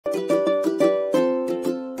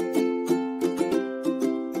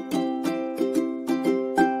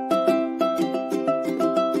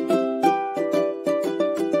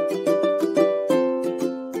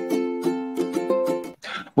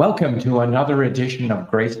Welcome to another edition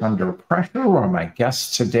of Grace Under Pressure, where my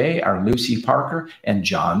guests today are Lucy Parker and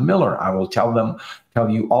Jon Miller. I will tell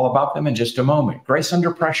you all about them in just a moment. Grace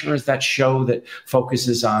Under Pressure is that show that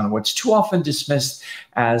focuses on what's too often dismissed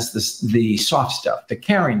as the soft stuff, the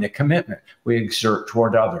caring, the commitment we exert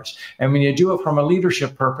toward others. And when you do it from a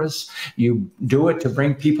leadership purpose, you do it to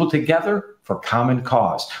bring people together for common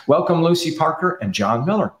cause. Welcome, Lucy Parker and Jon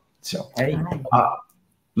Miller. Hey.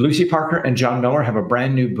 Lucy Parker and Jon Miller have a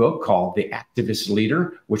brand new book called The Activist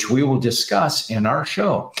Leader, which we will discuss in our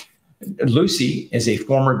show. Lucy is a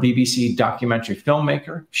former BBC documentary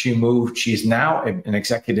filmmaker. She's now an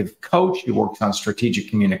executive coach. She works on strategic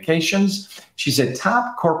communications. She's a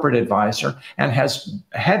top corporate advisor and has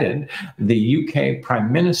headed the UK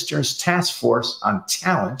Prime Minister's Taskforce on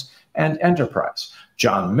Talent and Enterprise.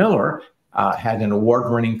 Jon Miller had an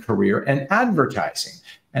award-winning career in advertising.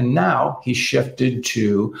 And now he's shifted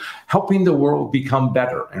to helping the world become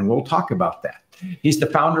better. And we'll talk about that. He's the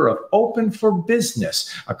founder of Open for Business,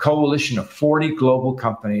 a coalition of 40 global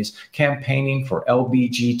companies campaigning for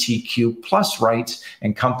LGBTQ plus rights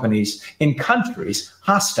in countries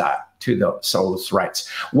hostile to those rights.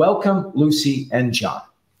 Welcome, Lucy and Jon.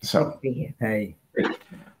 Hey.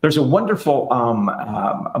 There's a wonderful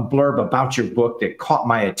blurb about your book that caught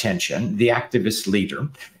my attention, The Activist Leader.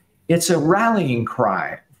 It's a rallying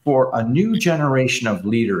cry for a new generation of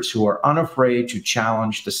leaders who are unafraid to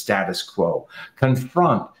challenge the status quo,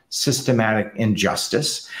 confront systematic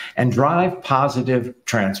injustice, and drive positive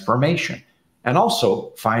transformation, and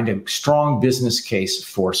also find a strong business case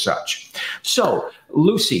for such. So,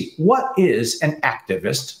 Lucy, what is an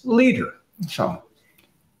activist leader?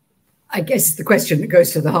 I guess the question that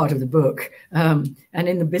goes to the heart of the book, and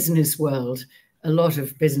in the business world, a lot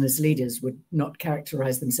of business leaders would not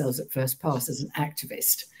characterize themselves at first pass as an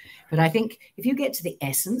activist. But I think if you get to the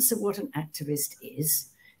essence of what an activist is,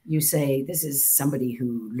 you say this is somebody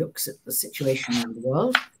who looks at the situation in the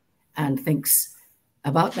world and thinks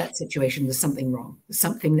about that situation, there's something wrong, there's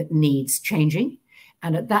something that needs changing.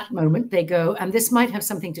 And at that moment they go, and this might have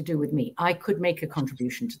something to do with me. I could make a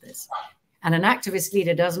contribution to this. And an activist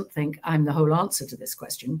leader doesn't think I'm the whole answer to this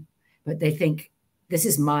question, but they think this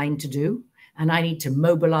is mine to do. And I need to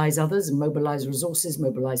mobilize others and mobilize resources,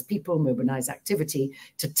 mobilize people, mobilize activity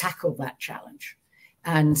to tackle that challenge.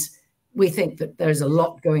 And we think that there's a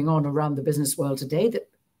lot going on around the business world today that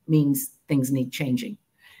means things need changing.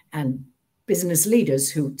 And business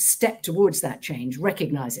leaders who step towards that change,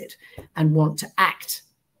 recognize it, and want to act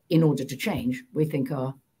in order to change, we think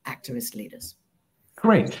are activist leaders.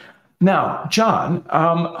 Great. Now, Jon,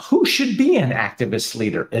 who should be an activist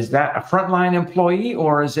leader? Is that a frontline employee,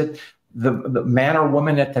 or is it the man or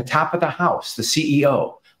woman at the top of the house, the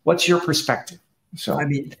CEO? What's your perspective? I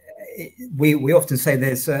mean, we often say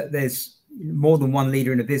there's more than one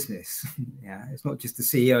leader in a business. Yeah, it's not just the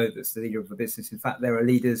CEO that's the leader of a business. In fact, there are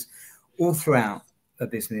leaders all throughout a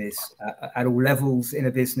business, at all levels in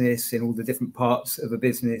a business, in all the different parts of a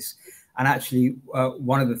business. And actually,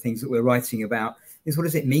 one of the things that we're writing about is what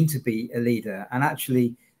does it mean to be a leader? And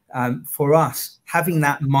actually, for us, having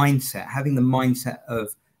that mindset, having the mindset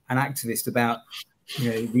of an activist about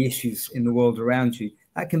the issues in the world around you,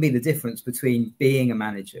 that can be the difference between being a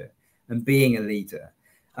manager and being a leader.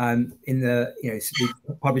 We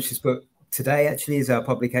published this book today. Actually, is our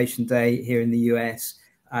publication day here in the US.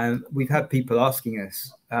 We've had people asking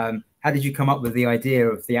us, how did you come up with the idea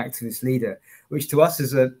of the activist leader? Which to us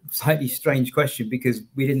is a slightly strange question, because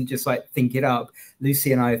we didn't just think it up.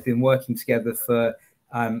 Lucy and I have been working together for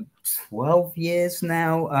 12 years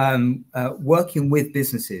now, working with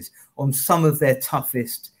businesses on some of their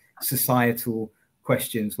toughest societal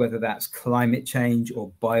questions, whether that's climate change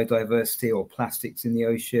or biodiversity or plastics in the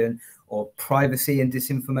ocean or privacy and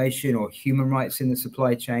disinformation or human rights in the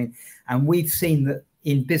supply chain. And we've seen that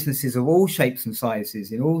in businesses of all shapes and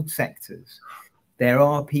sizes, in all sectors, there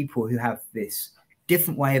are people who have this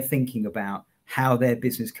different way of thinking about how their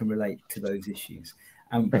business can relate to those issues.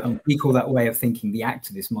 And we call that way of thinking the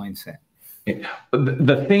activist mindset.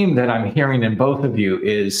 The theme that I'm hearing in both of you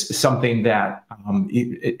is something that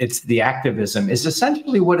it's the activism is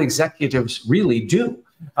essentially what executives really do.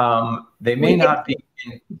 They may not be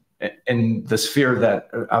in the sphere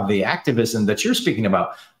of the activism that you're speaking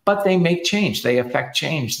about, but they make change, they affect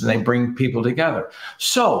change, and they bring people together.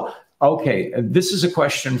 So, okay, this is a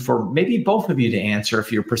question for maybe both of you to answer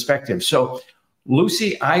if your perspective. So,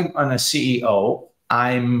 Lucy, I'm a CEO.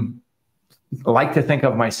 I like to think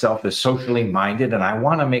of myself as socially minded, and I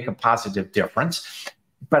want to make a positive difference.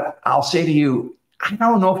 But I'll say to you, I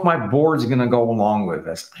don't know if my board's going to go along with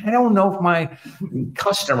this. I don't know if my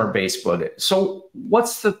customer base would. So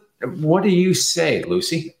what's the What do you say,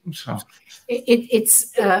 Lucy? So.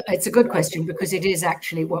 It's a good question, because it is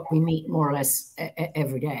actually what we meet more or less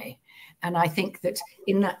every day. And I think that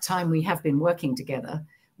in that time we have been working together,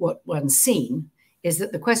 what one's seen is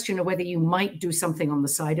that the question of whether you might do something on the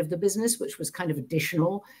side of the business, which was kind of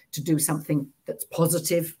additional to do something that's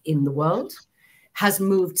positive in the world, has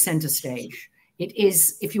moved center stage. It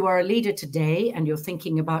is, if you are a leader today and you're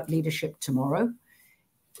thinking about leadership tomorrow,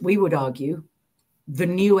 we would argue the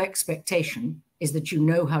new expectation is that you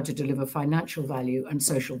know how to deliver financial value and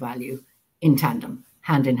social value in tandem,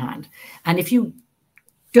 hand in hand. And if you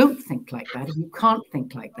don't think like that, if you can't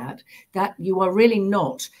think like that, that you are really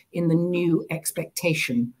not in the new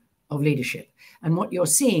expectation of leadership. And what you're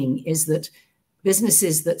seeing is that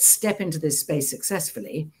businesses that step into this space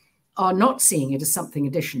successfully are not seeing it as something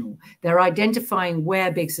additional. They're identifying where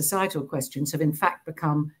big societal questions have in fact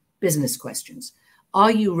become business questions.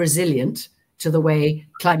 Are you resilient to the way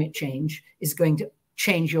climate change is going to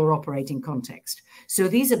change your operating context? So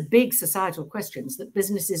these are big societal questions that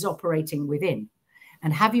businesses operating within.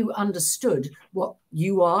 And have you understood what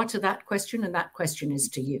you are to that question, and that question is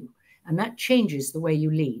to you? And that changes the way you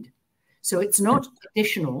lead. So it's not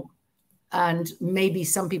additional, and maybe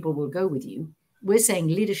some people will go with you. We're saying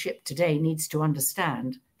leadership today needs to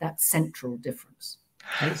understand that central difference.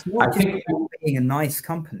 And it's not just about being a nice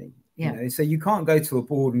company. Yeah. You know? So you can't go to a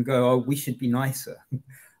board and go, oh, we should be nicer.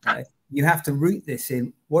 You have to root this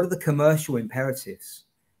in what are the commercial imperatives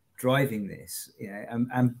driving this, you know,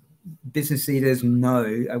 and business leaders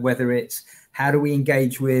know whether it's how do we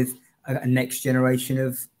engage with a next generation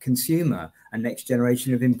of consumer, a next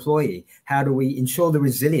generation of employee? How do we ensure the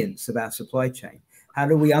resilience of our supply chain? How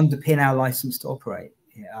do we underpin our license to operate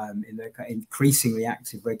in the increasingly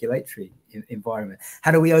active regulatory environment?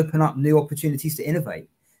 How do we open up new opportunities to innovate?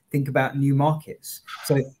 Think about new markets.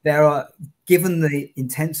 So there are, given the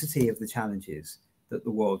intensity of the challenges that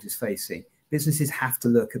the world is facing, businesses have to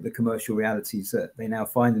look at the commercial realities that they now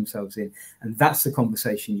find themselves in. And that's the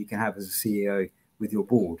conversation you can have as a CEO with your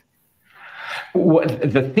board.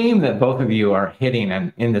 The theme that both of you are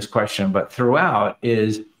hitting in this question, but throughout,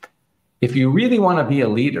 is if you really want to be a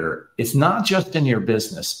leader, it's not just in your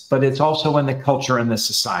business, but it's also in the culture and the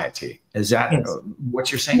society. Is that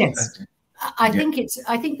what you're saying? Yes. I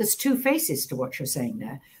think there's two faces to what you're saying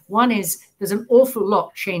there. One is there's an awful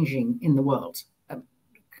lot changing in the world.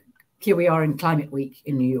 Here we are in Climate Week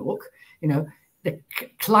in New York. You know, the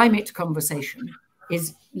climate conversation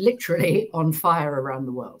is literally on fire around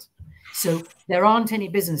the world. So there aren't any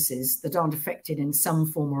businesses that aren't affected in some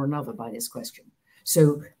form or another by this question.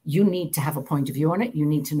 So you need to have a point of view on it. You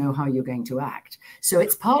need to know how you're going to act. So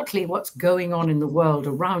it's partly what's going on in the world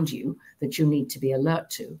around you that you need to be alert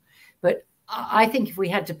to. But I think if we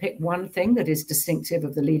had to pick one thing that is distinctive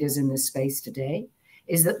of the leaders in this space today,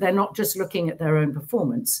 is that they're not just looking at their own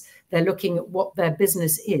performance, they're looking at what their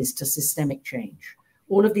business is to systemic change.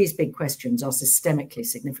 All of these big questions are systemically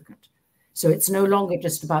significant. So it's no longer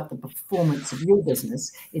just about the performance of your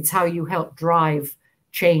business, it's how you help drive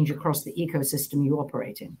change across the ecosystem you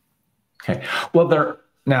operate in. Okay. Well,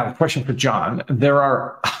 now a question for John. There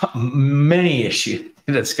are many issues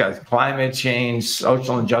to discuss: climate change,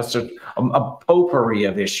 social injustice, a potpourri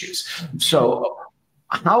of issues. So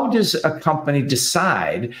how does a company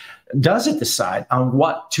decide, does it decide on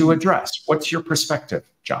what to address? What's your perspective,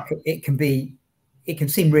 John? It can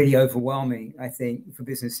seem really overwhelming, I think, for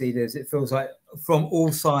business leaders. It feels like from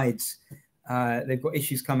all sides, they've got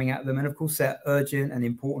issues coming at them. And of course, they're urgent and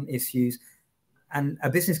important issues. And a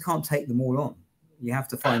business can't take them all on. You have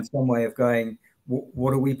to find some way of going,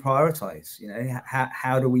 what do we prioritize? You know,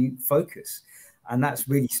 how do we focus? And that's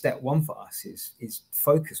really step one for us is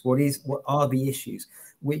focus. What are the issues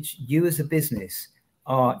which you as a business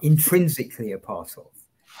are intrinsically a part of?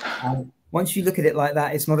 And once you look at it like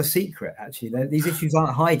that, it's not a secret, actually. These issues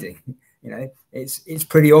aren't hiding. You know, it's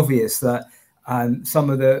pretty obvious that some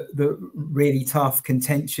of the really tough,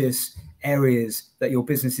 contentious areas that your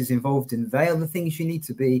business is involved in, they are the things you need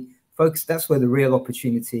to be focused. That's where the real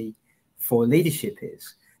opportunity for leadership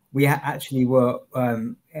is. We actually were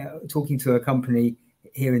talking to a company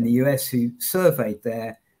here in the US who surveyed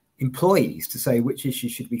their employees to say which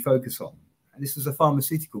issues should we focus on. And this was a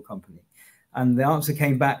pharmaceutical company. And the answer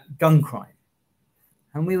came back, gun crime.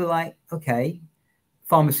 And we were like, okay,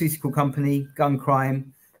 pharmaceutical company, gun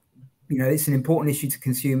crime, you know, it's an important issue to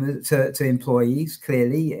consumers, to employees,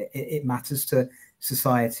 clearly. It matters to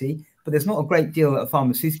society. But there's not a great deal that a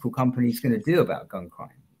pharmaceutical company is going to do about gun crime,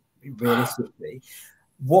 realistically.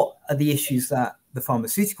 what are the issues that the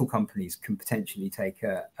pharmaceutical companies can potentially take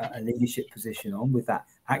a leadership position on with that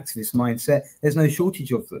activist mindset? There's no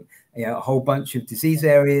shortage of them. You know, a whole bunch of disease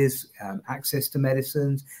areas, access to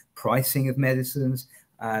medicines, pricing of medicines,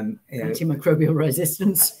 antimicrobial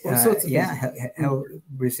resistance, all sorts of things.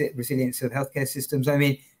 Resilience of healthcare systems. I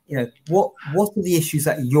mean, you know, what are the issues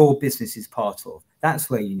that your business is part of? That's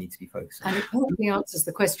where you need to be focused on. And it partly answers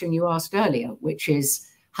the question you asked earlier, which is,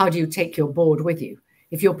 how do you take your board with you?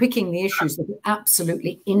 If you're picking the issues that are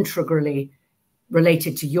absolutely integrally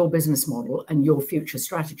related to your business model and your future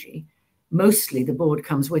strategy, mostly the board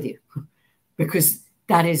comes with you, because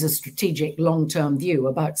that is a strategic long-term view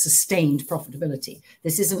about sustained profitability.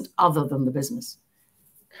 This isn't other than the business.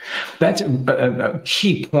 That's a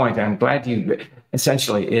key point. I'm glad you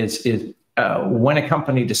essentially is when a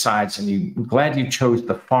company decides, and I'm glad you chose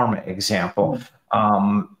the pharma example.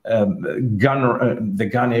 The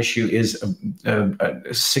gun issue is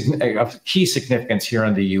of key significance here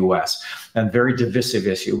in the U.S. and very divisive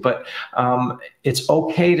issue. But it's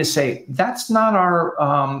okay to say that's not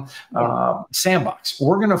our sandbox.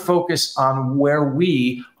 We're going to focus on where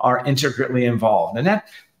we are integrally involved, and that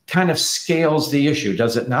kind of scales the issue,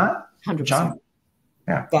 does it not? 100%. John?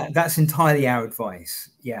 Yeah, that's entirely our advice.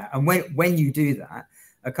 Yeah, and when you do that,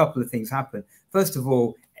 a couple of things happen. First of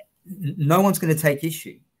all, no one's going to take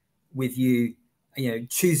issue with you,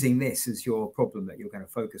 choosing this as your problem that you're going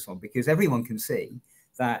to focus on, because everyone can see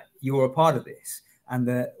that you're a part of this, and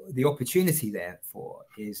the opportunity therefore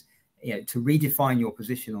is, to redefine your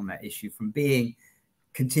position on that issue from being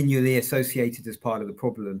continually associated as part of the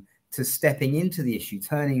problem to stepping into the issue,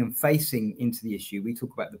 turning and facing into the issue. We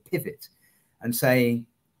talk about the pivot and saying,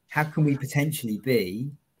 how can we potentially be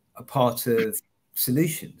a part of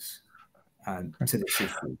solutions to this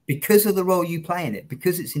issue? Because of the role you play in it,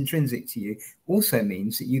 because it's intrinsic to you, also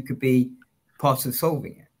means that you could be part of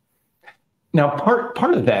solving it. Now,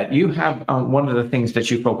 part of that, you have one of the things that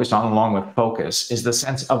you focus on along with focus is the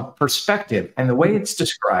sense of perspective, and the way it's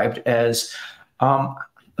described as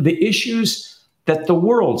the issues that the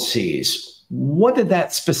world sees. What did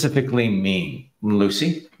that specifically mean,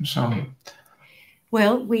 Lucy?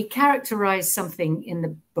 Well, we characterize something in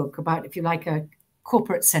the book about, if you like, a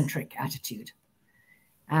corporate-centric attitude.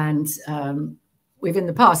 And we've in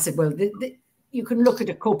the past said, well, you can look at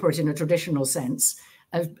a corporate in a traditional sense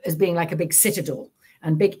as being like a big citadel,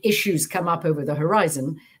 and big issues come up over the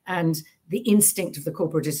horizon, and the instinct of the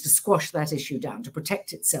corporate is to squash that issue down, to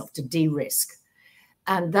protect itself, to de-risk.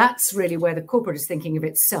 And that's really where the corporate is thinking of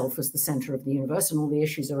itself as the center of the universe, and all the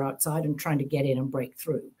issues are outside and trying to get in and break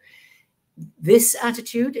through. This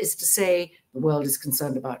attitude is to say the world is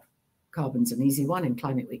concerned about carbon's an easy one in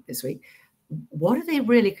Climate Week this week. What are they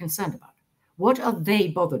really concerned about? What are they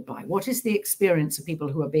bothered by? What is the experience of people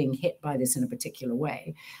who are being hit by this in a particular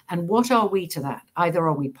way? And what are we to that? Either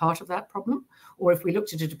are we part of that problem, or if we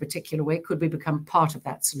looked at it a particular way, could we become part of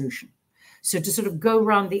that solution? So to sort of go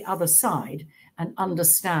around the other side and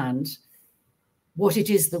understand what it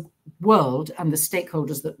is the world and the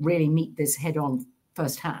stakeholders that really meet this head on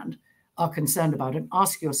firsthand are concerned about, and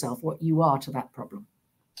ask yourself what you are to that problem.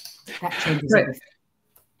 That changes everything.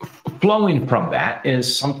 Flowing from that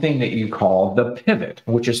is something that you call the pivot,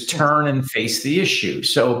 which is turn and face the issue.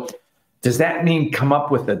 So does that mean come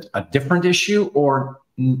up with a different issue, or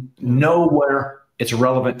know where it's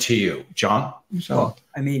relevant to you, John? Well,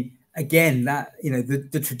 I mean, again, that,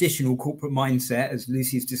 the traditional corporate mindset, as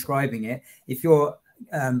Lucy's describing it, if you're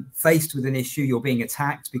faced with an issue, you're being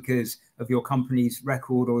attacked because of your company's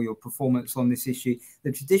record or your performance on this issue,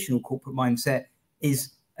 the traditional corporate mindset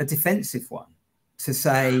is a defensive one, to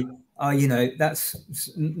say, that's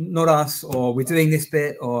not us, or we're doing this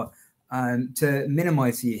bit, or to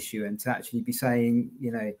minimize the issue and to actually be saying,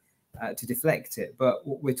 to deflect it. But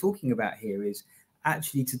what we're talking about here is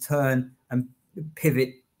actually to turn and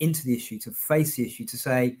pivot into the issue, to face the issue, to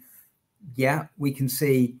say, yeah, we can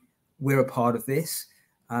see we're a part of this,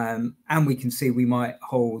 and we can see we might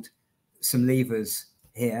hold some levers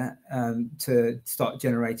here to start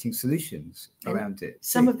generating solutions around it.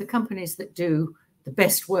 Some of the companies that do the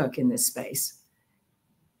best work in this space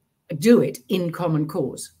do it in common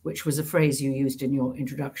cause, which was a phrase you used in your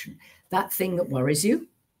introduction. That thing that worries you,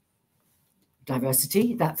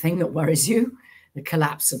 diversity, that thing that worries you, the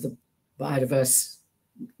collapse of the biodiverse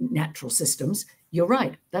natural systems, you're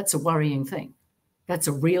right, that's a worrying thing. That's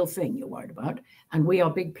a real thing you're worried about. And we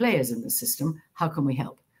are big players in the system. How can we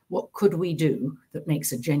help? What could we do that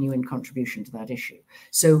makes a genuine contribution to that issue?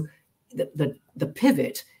 So the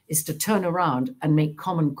pivot is to turn around and make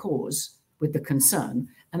common cause with the concern,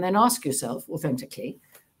 and then ask yourself authentically,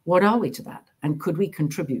 what are we to that? And could we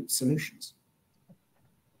contribute solutions?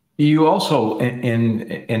 You also,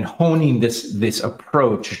 in honing this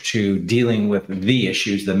approach to dealing with the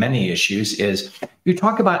issues, the many issues, is you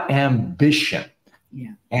talk about ambition.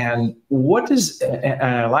 Yeah. And and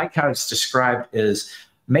I like how it's described is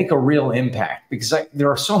make a real impact, because there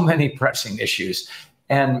are so many pressing issues.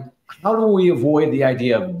 And how do we avoid the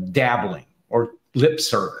idea of dabbling or lip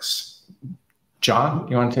service? John,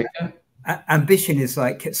 you want to take that? Ambition is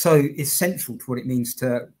so essential to what it means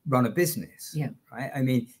to run a business. Yeah. Right. I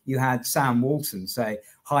mean, you had Sam Walton say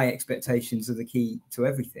high expectations are the key to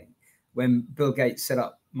everything. When Bill Gates set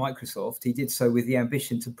up Microsoft, he did so with the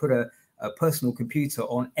ambition to put a personal computer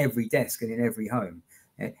on every desk and in every home.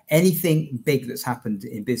 Anything big that's happened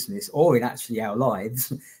in business or in actually our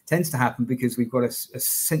lives tends to happen because we've got a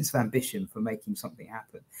sense of ambition for making something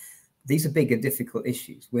happen. These are big and difficult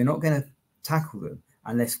issues. We're not going to tackle them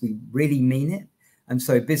unless we really mean it. And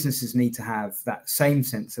so businesses need to have that same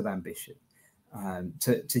sense of ambition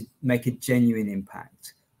to make a genuine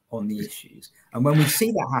impact on the issues. And when we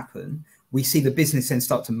see that happen, we see the business then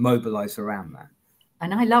start to mobilize around that.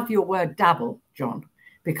 And I love your word dabble, John,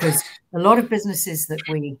 because a lot of businesses that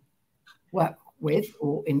we work with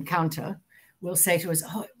or encounter will say to us,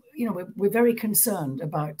 oh, you know, we're very concerned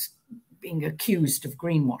about being accused of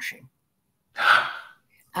greenwashing.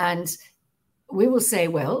 And we will say,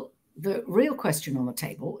 well, the real question on the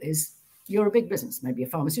table is you're a big business, maybe a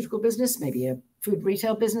pharmaceutical business, maybe a food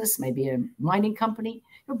retail business, maybe a mining company.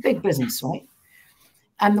 You're a big business, right?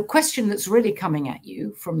 And the question that's really coming at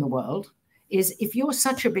you from the world is, if you're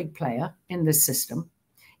such a big player in this system,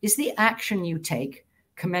 is the action you take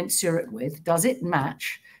commensurate with, does it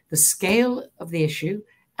match the scale of the issue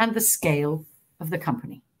and the scale of the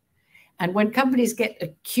company? And when companies get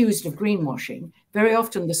accused of greenwashing, very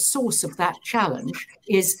often the source of that challenge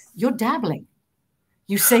is you're dabbling.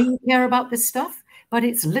 You say you care about this stuff, but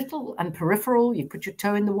it's little and peripheral. You put your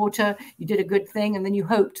toe in the water, you did a good thing, and then you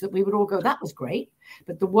hoped that we would all go, that was great.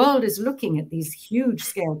 But the world is looking at these huge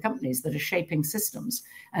scale companies that are shaping systems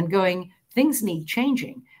and going, things need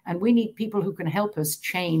changing. And we need people who can help us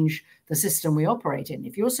change the system we operate in.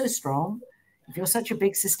 If you're so strong, if you're such a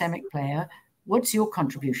big systemic player, what's your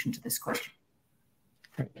contribution to this question?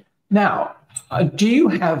 Now, do you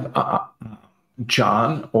have,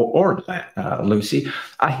 John or Lucy,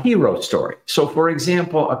 a hero story? So, for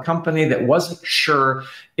example, a company that wasn't sure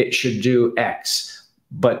it should do X,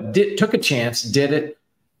 but took a chance, did it,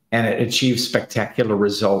 and it achieved spectacular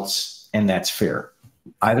results in that sphere.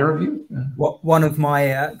 Either of you? One of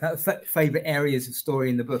my favorite areas of story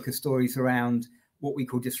in the book are stories around what we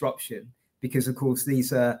call disruption, because, of course,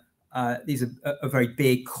 these are very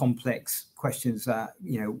big, complex questions that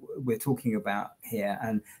we're talking about here,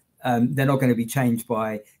 and they're not going to be changed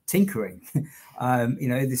by tinkering.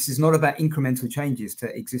 This is not about incremental changes to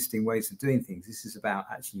existing ways of doing things. This is about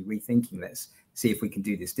actually rethinking. Let's see if we can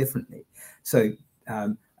do this differently. So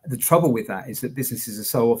the trouble with that is that businesses are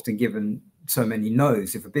so often given so many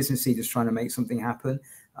no's. If a business leader is trying to make something happen,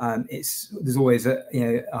 there's always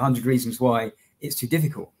 100 reasons why it's too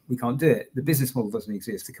difficult. We can't do it. The business model doesn't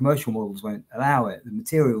exist. The commercial models won't allow it. The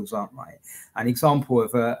materials aren't right. An example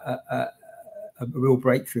of a real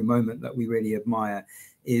breakthrough moment that we really admire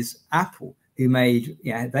is Apple, who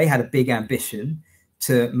they had a big ambition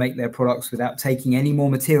to make their products without taking any more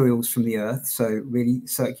materials from the earth. So really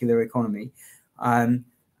circular economy.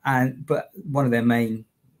 But one of their main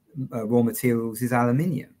raw materials is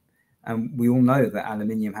aluminium. And we all know that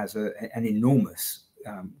aluminium has an enormous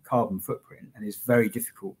carbon footprint and is very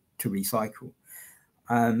difficult to recycle.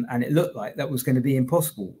 And it looked like that was going to be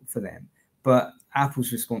impossible for them. But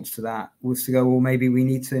Apple's response to that was to go, well, maybe we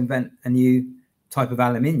need to invent a new type of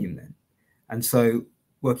aluminium then. And so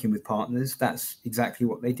working with partners, that's exactly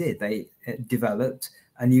what they did. They developed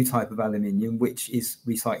a new type of aluminium, which is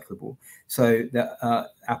recyclable. So the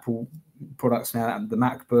Apple products now, the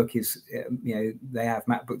MacBook is, they have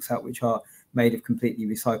MacBooks out which are made of completely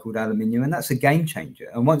recycled aluminium, and that's a game changer.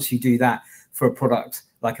 And once you do that for a product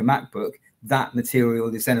like a MacBook, that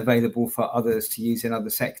material is then available for others to use in other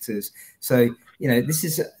sectors. So, this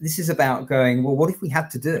is about going, well, what if we had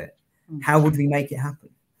to do it? How would we make it happen?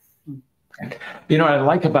 What I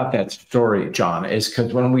like about that story, John, is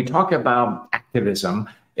because when we talk about activism,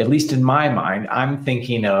 at least in my mind, I'm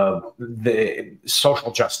thinking of the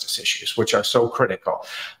social justice issues, which are so critical.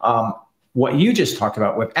 What you just talked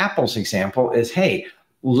about with Apple's example is, hey,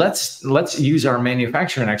 let's use our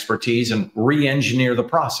manufacturing expertise and re-engineer the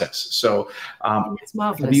process. So it's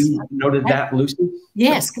marvelous. Have you noted that, Lucy?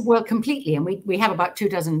 Yes, well, completely. And we have about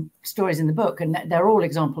 24 stories in the book, and they're all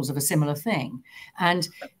examples of a similar thing. And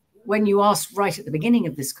when you asked right at the beginning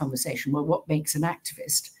of this conversation, well, what makes an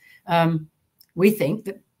activist? We think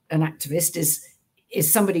that an activist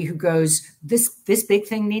is somebody who goes, this big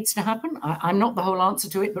thing needs to happen. I'm not the whole answer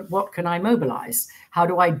to it, but what can I mobilize? How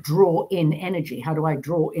do I draw in energy? How do I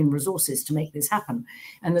draw in resources to make this happen?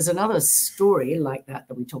 And there's another story like that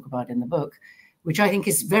we talk about in the book, which I think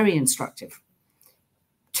is very instructive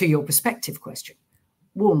to your perspective question.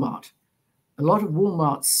 Walmart. A lot of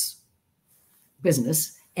Walmart's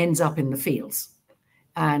business ends up in the fields,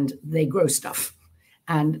 and they grow stuff.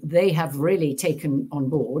 And they have really taken on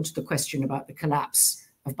board the question about the collapse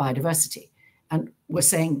of biodiversity. And we're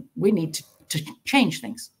saying we need to change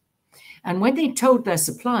things. And when they told their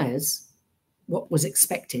suppliers what was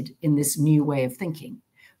expected in this new way of thinking,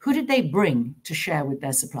 who did they bring to share with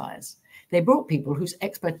their suppliers? They brought people whose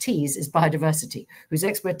expertise is biodiversity, whose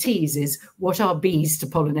expertise is what are bees to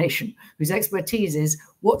pollination, whose expertise is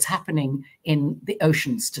what's happening in the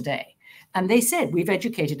oceans today. And they said, we've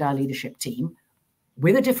educated our leadership team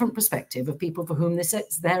with a different perspective of people for whom this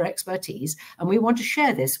is their expertise, and we want to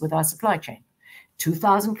share this with our supply chain.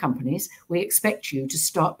 2,000 companies, we expect you to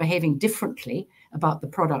start behaving differently about the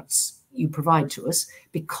products you provide to us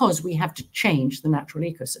because we have to change the natural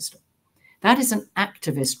ecosystem. That is an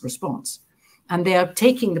activist response. And they are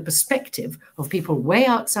taking the perspective of people way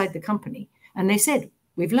outside the company. And they said,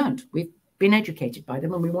 we've learned, we've been educated by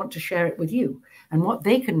them, and we want to share it with you. And what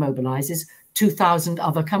they can mobilize is 2,000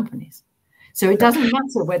 other companies. So it doesn't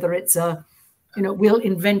matter whether it's we'll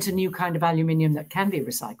invent a new kind of aluminium that can be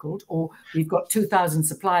recycled, or we've got 2,000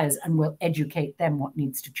 suppliers and we'll educate them what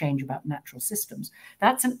needs to change about natural systems.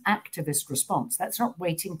 That's an activist response. That's not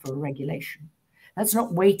waiting for a regulation. That's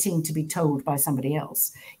not waiting to be told by somebody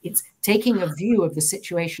else. It's taking a view of the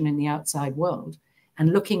situation in the outside world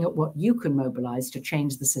and looking at what you can mobilize to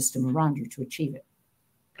change the system around you to achieve it.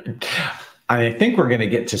 I think we're going to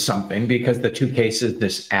get to something, because the two cases,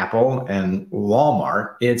 this Apple and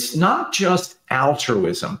Walmart, it's not just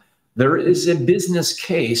altruism. There is a business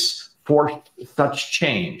case for such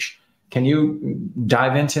change. Can you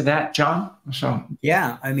dive into that, John? So,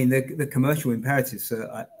 yeah, I mean, the commercial imperatives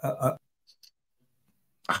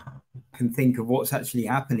can think of what's actually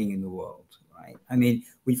happening in the world, right? I mean,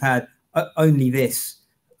 we've had only this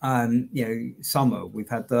summer, we've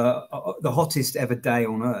had the hottest ever day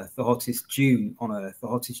on Earth, the hottest June on Earth, the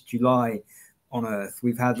hottest July on Earth.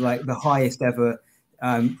 We've had like the highest ever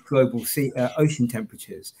global ocean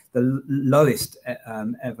temperatures, the lowest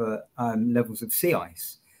ever levels of sea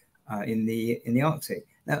ice in the Arctic.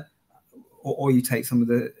 Now, or you take some of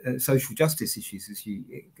the social justice issues, as you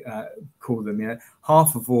call them.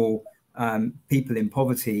 Half of all people in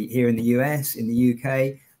poverty here in the US, in the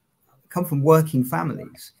UK, come from working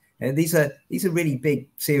families. These are really big,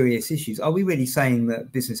 serious issues. Are we really saying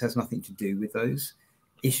that business has nothing to do with those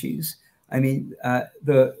issues? I mean,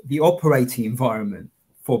 the operating environment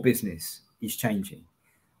for business is changing.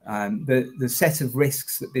 The set of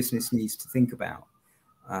risks that business needs to think about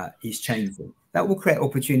is changing. That will create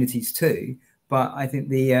opportunities too. But I think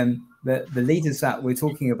the leaders that we're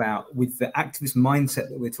talking about, with the activist mindset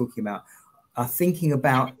that we're talking about, are thinking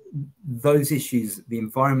about those issues, the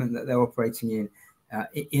environment that they're operating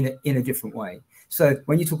in a different way. So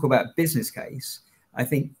when you talk about business case, I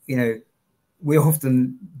think, we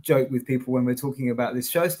often joke with people when we're talking about this,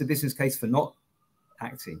 show us the business case for not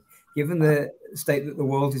acting. Given the state that the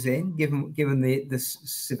world is in, given the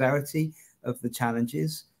severity of the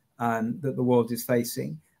challenges that the world is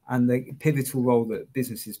facing, and the pivotal role that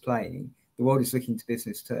business is playing, the world is looking to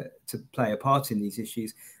business to play a part in these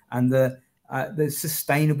issues, and the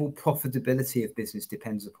sustainable profitability of business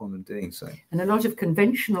depends upon them doing so. And a lot of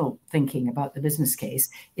conventional thinking about the business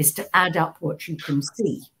case is to add up what you can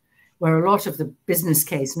see, where a lot of the business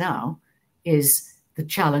case now is the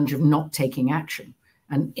challenge of not taking action.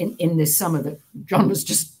 And in this summer that John was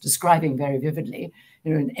just describing very vividly,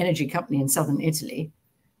 an energy company in southern Italy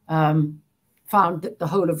found that the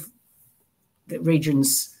whole of the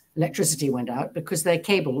region's electricity went out because their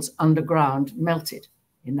cables underground melted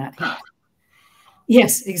in that heat.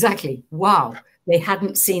 Yes, exactly. Wow. They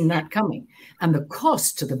hadn't seen that coming. And the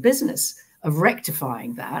cost to the business of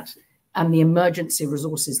rectifying that and the emergency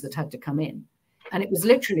resources that had to come in. And it was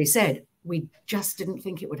literally said, we just didn't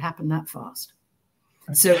think it would happen that fast.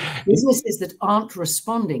 So businesses that aren't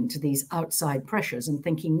responding to these outside pressures and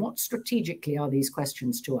thinking, what strategically are these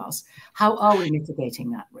questions to us? How are we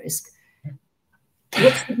mitigating that risk?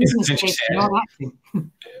 What's the business case for not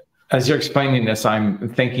acting? As you're explaining this,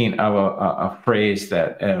 I'm thinking of a phrase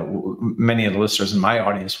that many of the listeners in my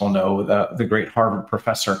audience will know, the great Harvard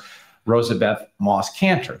professor, Rosabeth Moss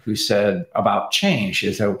Kanter, who said about change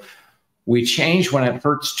is that We change when it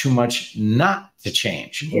hurts too much not to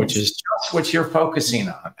change, Yes. which is just what you're focusing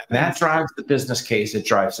on. And that drives the business case. It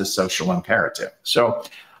drives the social imperative. So,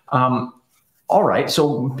 all right.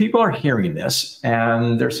 So people are hearing this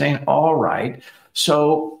and they're saying, all right.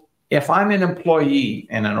 So if I'm an employee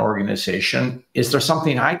in an organization, is there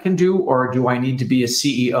something I can do, or do I need to be a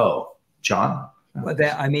CEO? John? Well,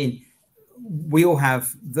 I mean, we all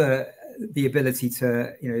have the ability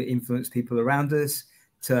to, influence people around us,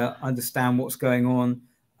 to understand what's going on,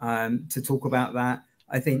 to talk about that.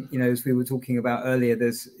 I think, as we were talking about earlier,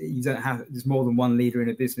 there's more than one leader in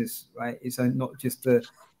a business, right? It's not just the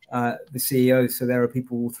CEO. So there are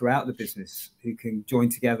people all throughout the business who can join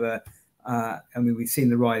together. I mean, we've seen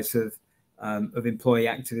the rise of employee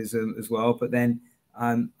activism as well. But then,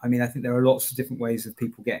 I mean, I think there are lots of different ways of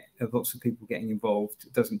lots of people getting involved.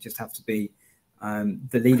 It doesn't just have to be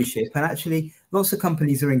the leadership. And actually, lots of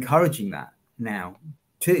companies are encouraging that now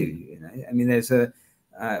too. I mean,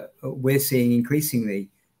 we're seeing increasingly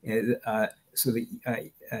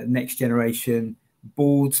next generation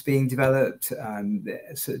boards being developed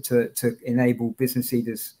to enable business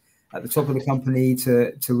leaders at the top of the company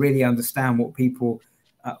to really understand what people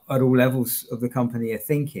at all levels of the company are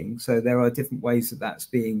thinking. So there are different ways that that's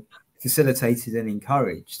being facilitated and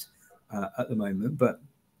encouraged at the moment. But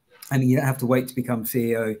I mean, you don't have to wait to become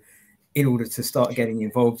CEO in order to start getting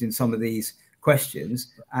involved in some of these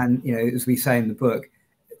questions. And, as we say in the book,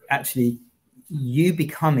 actually you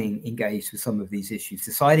becoming engaged with some of these issues,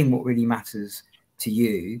 deciding what really matters to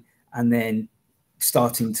you, and then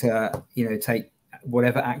starting to, take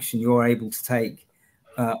whatever action you're able to take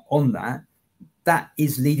on that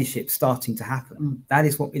is leadership starting to happen. That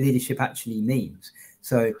is what leadership actually means.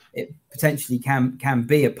 So it potentially can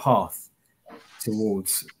be a path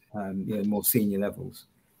towards more senior levels.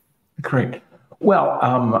 Great.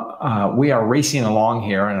 Well, we are racing along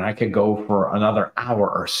here, and I could go for another hour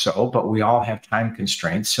or so, but we all have time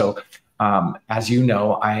constraints. So as you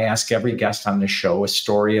know, I ask every guest on the show a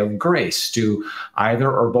story of grace. Do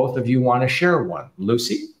either or both of you want to share one?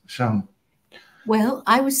 Lucy? Well,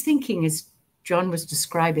 I was thinking, as John was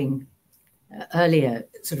describing earlier,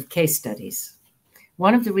 sort of case studies.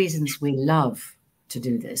 One of the reasons we love to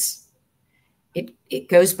do this, it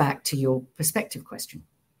goes back to your perspective question.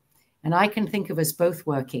 And I can think of us both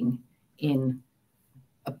working in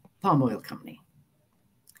a palm oil company.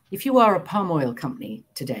 If you are a palm oil company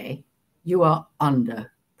today, you are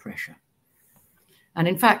under pressure. And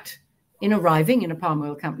in fact, in arriving in a palm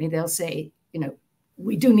oil company, they'll say,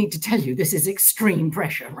 we do need to tell you this is extreme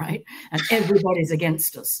pressure, right? And everybody's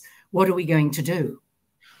against us. What are we going to do?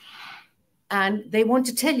 And they want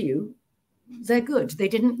to tell you they're good. They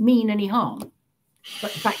didn't mean any harm.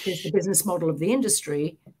 But the fact is, the business model of the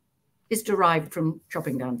industry is derived from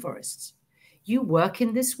chopping down forests. You work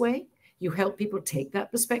in this way. You help people take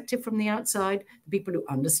that perspective from the outside, the people who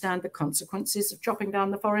understand the consequences of chopping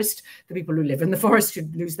down the forest, the people who live in the forest who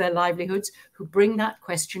lose their livelihoods, who bring that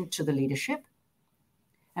question to the leadership.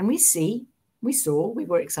 And we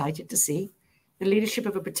were excited to see the leadership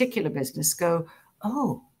of a particular business go,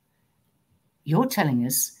 oh, you're telling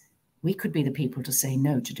us we could be the people to say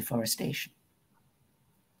no to deforestation.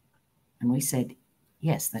 And we said,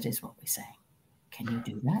 yes, that is what we're saying. Can you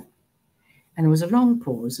do that? And there was a long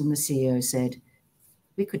pause, and the CEO said,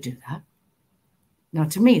 we could do that. Now,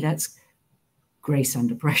 to me, that's grace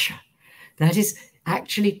under pressure. That is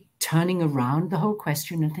actually turning around the whole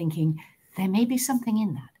question and thinking, there may be something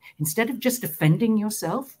in that. Instead of just defending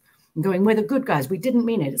yourself and going, we're the good guys, we didn't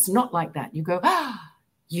mean it, it's not like that. You go,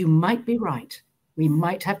 you might be right. We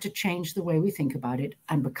might have to change the way we think about it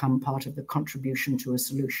and become part of the contribution to a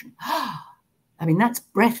solution. I mean, that's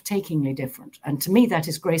breathtakingly different. And to me, that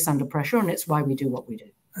is grace under pressure, and it's why we do what we do.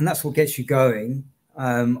 And that's what gets you going,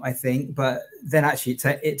 I think. But then actually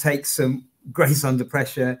it takes some grace under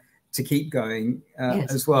pressure to keep going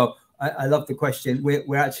Yes. as well. I love the question.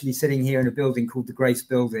 We're actually sitting here in a building called the Grace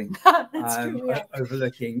Building, That's true, yeah.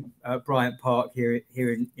 overlooking Bryant Park here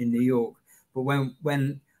in New York. But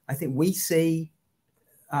when I think we see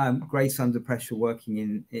grace under pressure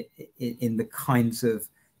working in the kinds of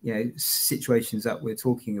situations that we're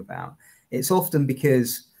talking about, it's often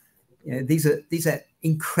because these are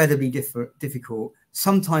incredibly difficult,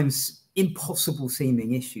 sometimes impossible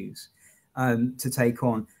seeming issues to take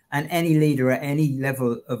on. And any leader at any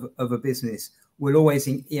level of a business will always,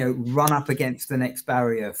 run up against the next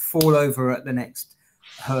barrier, fall over at the next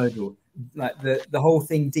hurdle. Like the whole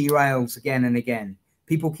thing derails again and again.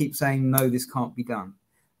 People keep saying, no, this can't be done.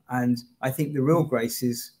 And I think the real grace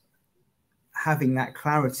is having that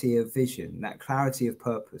clarity of vision, that clarity of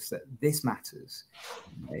purpose, that this matters,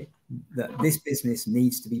 okay? That this business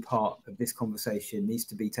needs to be part of this conversation, needs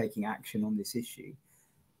to be taking action on this issue,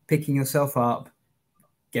 picking yourself up,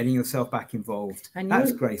 getting yourself back involved. And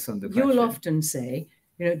that's grace under pressure. You'll often say,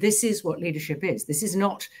 you know, this is what leadership is. This is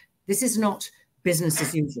not business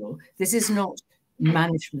as usual. This is not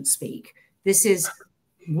management speak. This is,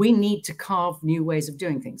 we need to carve new ways of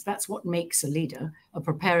doing things. That's what makes a leader, a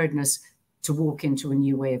preparedness to walk into a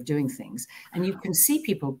new way of doing things. And you can see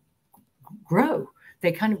people grow.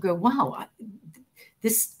 They kind of go, wow,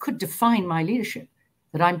 this could define my leadership,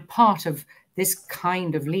 that I'm part of this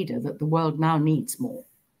kind of leader that the world now needs more.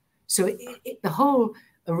 So the whole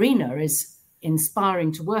arena is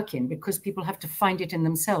inspiring to work in, because people have to find it in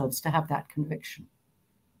themselves to have that conviction.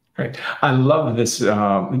 Great. I love this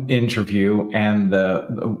interview and the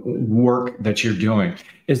work that you're doing.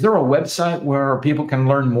 Is there a website where people can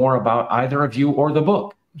learn more about either of you or the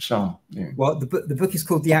book? So, yeah. Well, the book is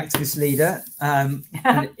called The Activist Leader. And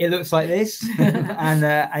it looks like this,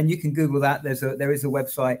 and you can Google that. There is a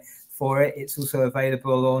website for it. It's also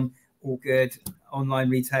available on all good online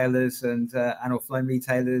retailers and offline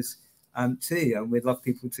retailers too. And we'd love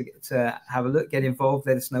people to have a look, get involved,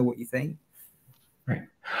 let us know what you think. Right.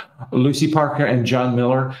 Lucy Parker and Jon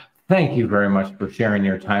Miller, thank you very much for sharing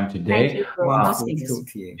your time today. Thank you for asking us. Talk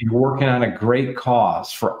to you. You're working on a great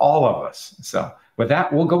cause for all of us. So with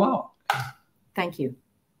that, we'll go out. Thank you.